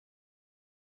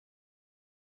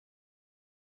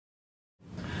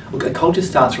Look, a culture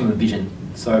starts from a vision.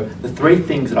 So the three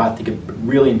things that I think are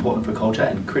really important for a culture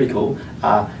and critical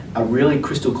are a really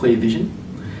crystal clear vision,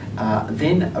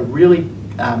 then a really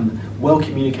well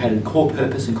communicated core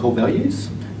purpose and core values.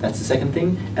 That's the second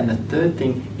thing. And the third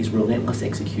thing is relentless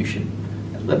execution.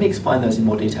 Let me explain those in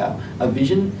more detail. A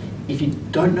vision, if you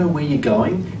don't know where you're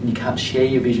going and you can't share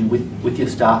your vision with your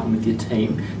staff and with your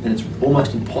team, then it's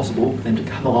almost impossible for them to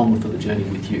come along for the journey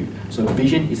with you. So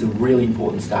vision is a really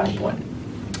important starting point.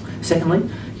 Secondly,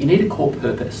 you need a core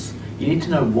purpose. You need to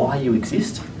know why you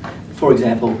exist. For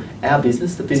example, our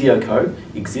business, the Physio Co,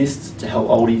 exists to help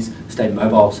oldies stay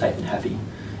mobile, safe and happy.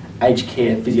 Aged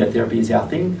care physiotherapy is our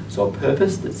thing, so a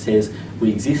purpose that says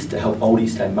we exist to help oldies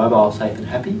stay mobile, safe and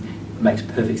happy makes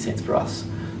perfect sense for us.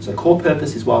 So core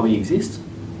purpose is why we exist,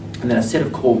 and then a set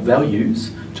of core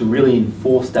values to really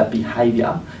enforce that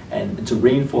behaviour and to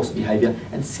reinforce the behaviour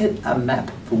and set a map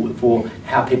for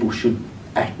how people should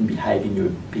act and behave in your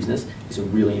business is a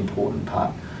really important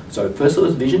part. So first it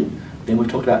was vision, then we've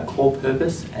talked about core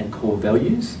purpose and core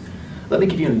values. Let me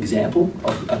give you an example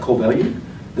of a core value.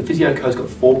 The Physio Co's got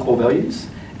 4 core values,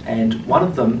 and one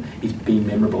of them is being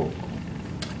memorable.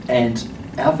 And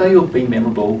our value of being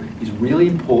memorable is really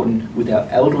important with our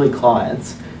elderly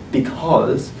clients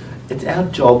because it's our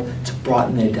job to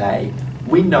brighten their day.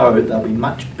 We know they'll be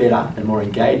much better and more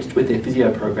engaged with their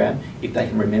physio program if they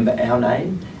can remember our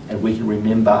name and we can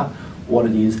remember what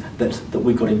it is that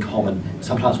we've got in common.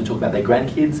 Sometimes we talk about their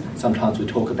grandkids, sometimes we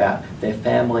talk about their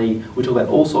family, we talk about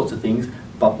all sorts of things,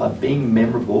 but by being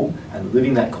memorable and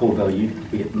living that core value,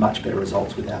 we get much better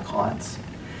results with our clients.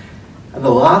 And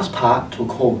the last part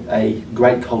to a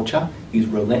great culture is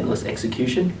relentless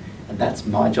execution, and that's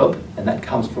my job, and that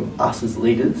comes from us as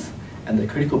leaders. And the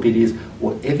critical bit is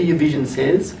whatever your vision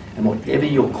says and whatever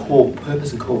your core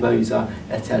purpose and core values are,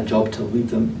 that's our job to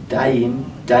live them day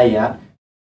in, day out.